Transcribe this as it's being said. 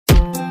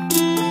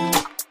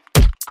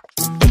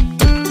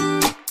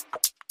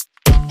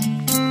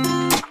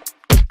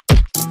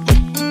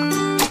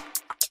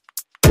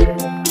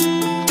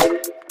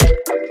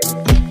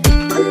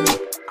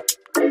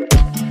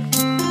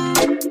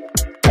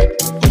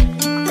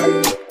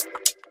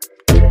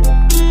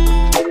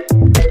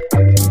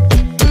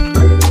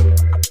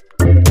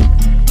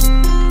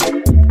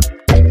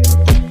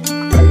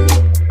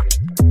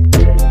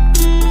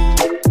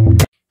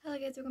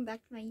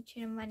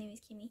my name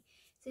is Kimmy.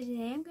 So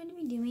today I'm going to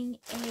be doing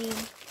a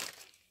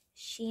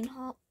Shein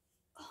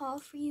haul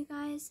for you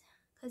guys,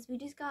 because we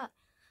just got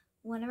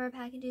one of our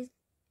packages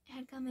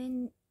had come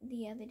in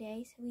the other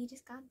day, so we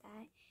just got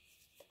that.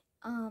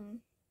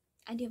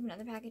 I do have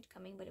another package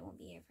coming, but it won't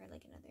be here for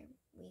like another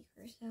week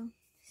or so.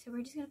 So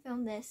we're just going to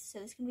film this. So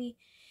this is going to be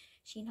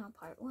Shein haul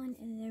part 1,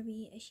 and then there'll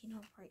be a Shein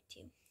haul part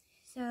 2.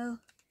 So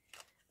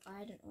I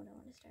don't know what I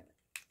want to start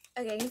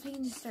with. Okay, I guess we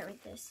can just start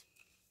with this.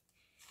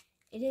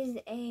 It is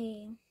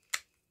a,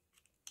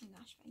 oh my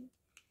gosh, fine.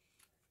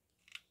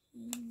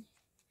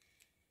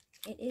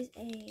 It is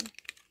a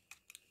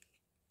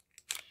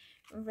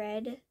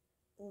red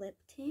lip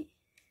tint,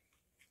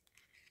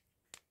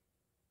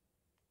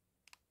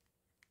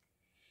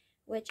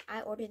 which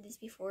I ordered this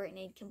before in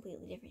a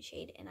completely different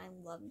shade, and I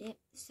loved it.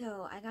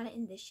 So I got it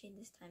in this shade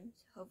this time,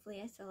 so hopefully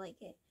I still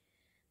like it.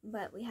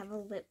 But we have a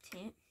lip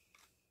tint.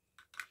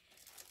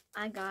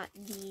 I got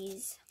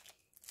these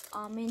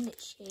almond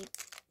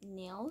shaped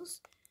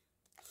nails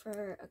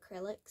for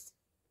acrylics.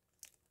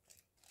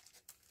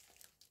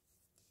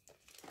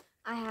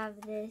 I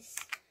have this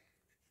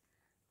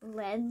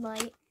LED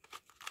light,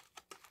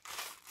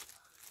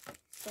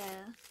 so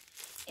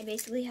it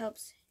basically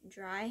helps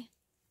dry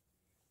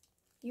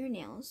your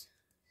nails.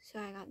 So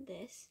I got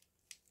this.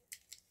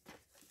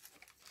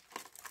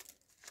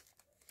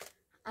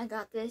 I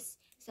got this.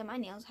 So my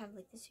nails have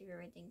like this super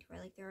red thing to where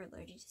like they're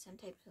allergic to some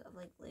types of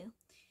like glue.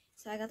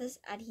 So I got this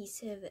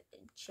adhesive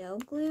gel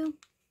glue.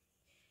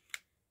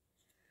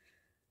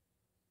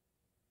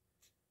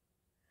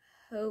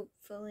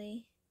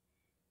 Hopefully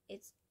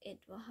it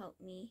will help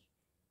me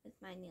with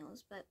my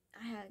nails, but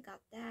I have got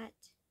that.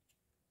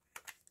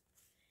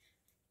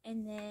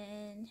 And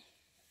then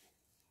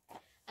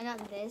I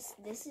got this.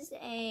 This is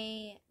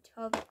a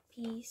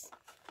 12-piece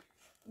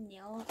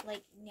nail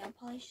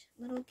polish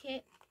little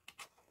kit.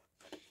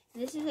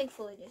 This is like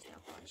fully just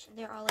nail polish.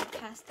 They're all like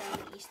pastel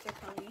Easter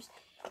colors.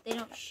 They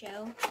don't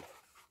show,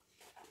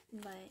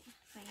 but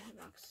I need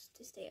the box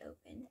to stay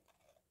open.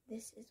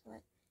 This is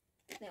what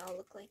they all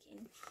look like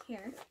in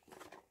here,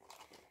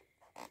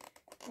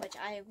 which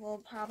I will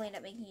probably end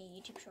up making a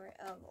YouTube short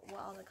of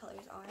what all the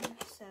colors are,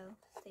 so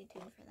stay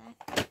tuned for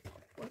that.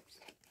 Whoops.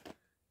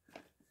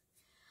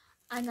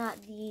 I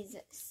got these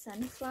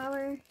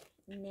sunflower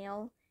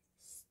nail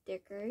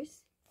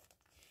stickers.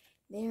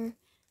 They're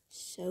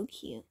so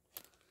cute.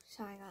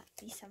 So I got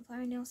these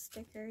sunflower nail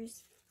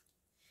stickers.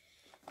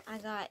 I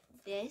got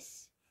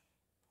this.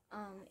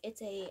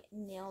 It's a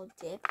nail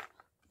dip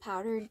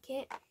powdered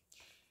kit.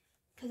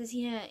 Because I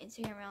seen an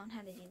Instagram on how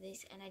to do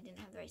this, and I didn't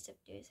have the right stuff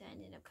to do it, so it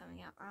ended up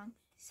coming out wrong.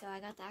 So I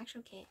got the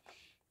actual kit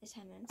this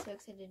time, and I'm so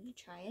excited to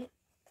try it.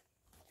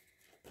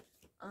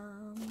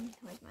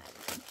 Where's my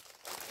other thing?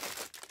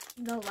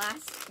 The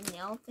last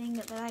nail thing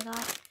that I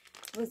got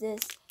was this.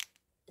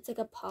 It's like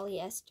a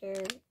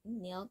polyester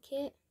nail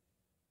kit.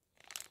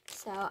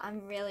 So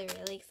I'm really,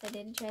 really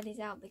excited to try these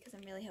out, because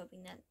I'm really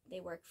hoping that they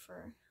work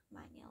for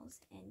my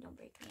nails and don't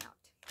break me out.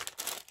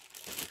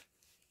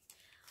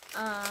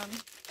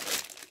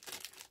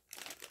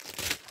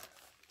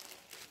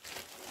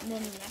 The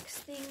next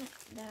thing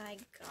that I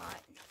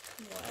got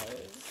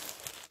was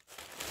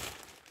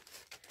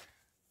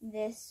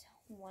this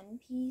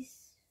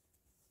one-piece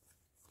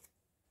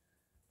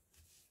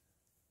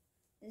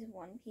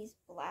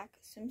black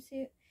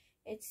swimsuit.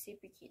 It's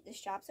super cute. The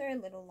straps are a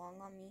little long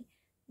on me,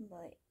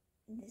 but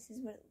this is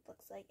what it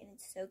looks like, and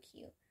it's so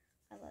cute.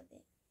 I love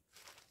it.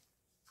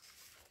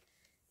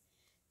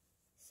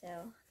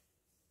 So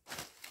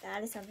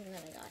that is something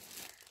that I got.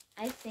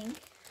 I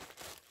think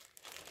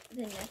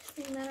the next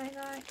thing that I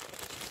got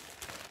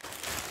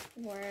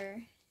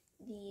were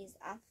these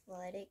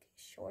athletic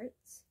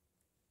shorts.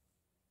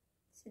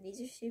 So these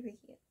are super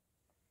cute.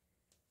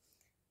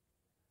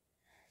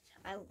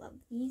 I love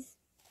these.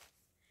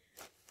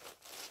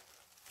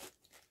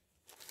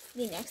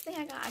 The next thing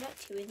I got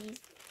 2 of these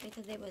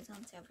because they was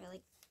on sale for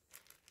like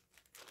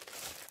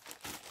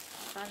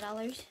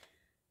 $5.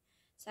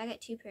 So I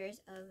got 2 pairs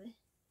of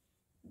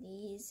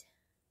these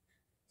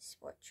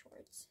sport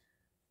shorts.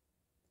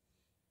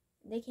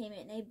 They came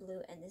in a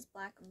blue and this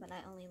black, but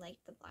I only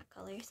liked the black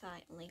color, so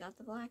I only got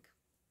the black.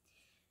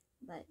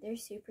 But they're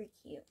super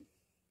cute.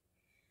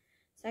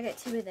 So I got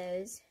 2 of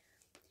those.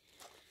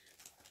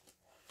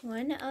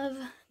 One of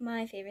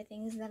my favorite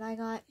things that I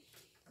got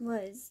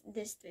was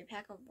this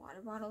 3-pack of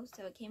water bottles.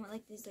 So it came with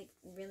like this like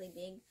really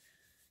big,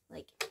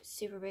 like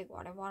super big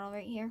water bottle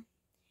right here.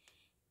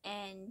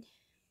 And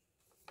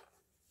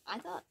I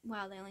thought,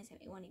 wow, they only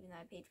sent me 1 even though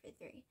I paid for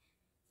 3.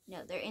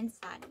 No, they're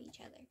inside of each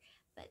other,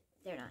 but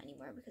they're not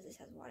anymore because this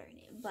has water in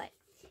it. But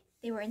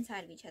they were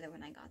inside of each other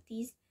when I got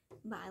these,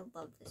 but I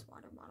love this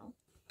water bottle.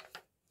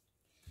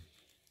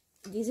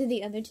 These are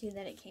the other 2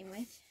 that it came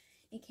with.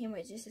 It came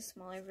with just a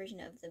smaller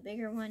version of the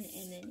bigger one,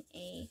 and then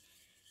a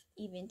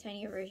even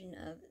tinier version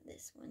of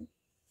this one.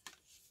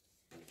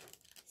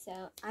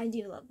 So I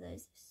do love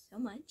those so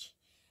much.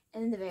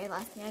 And then the very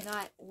last thing I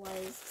got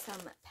was some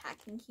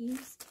packing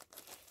cubes,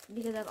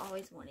 because I've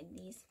always wanted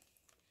these.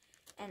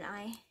 And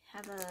I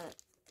have a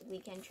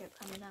weekend trip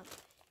coming up,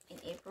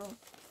 in April,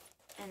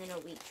 and then a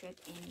week trip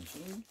in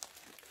June.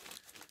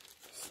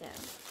 So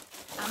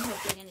I'm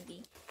hopefully going to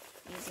be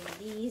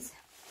using these,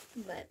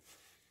 but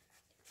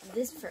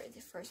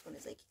the first one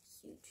is like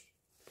huge.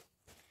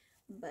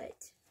 But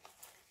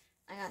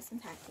I got some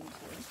packing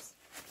cubes.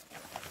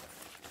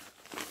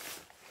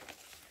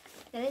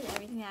 That is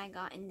everything that I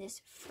got in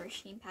this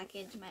first Shein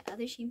package. My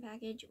other Shein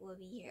package will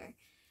be here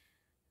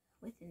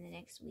within the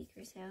next week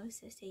or so,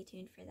 so stay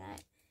tuned for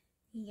that.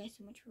 Thank you guys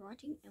so much for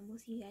watching, and we'll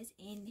see you guys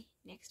in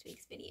next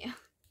week's video.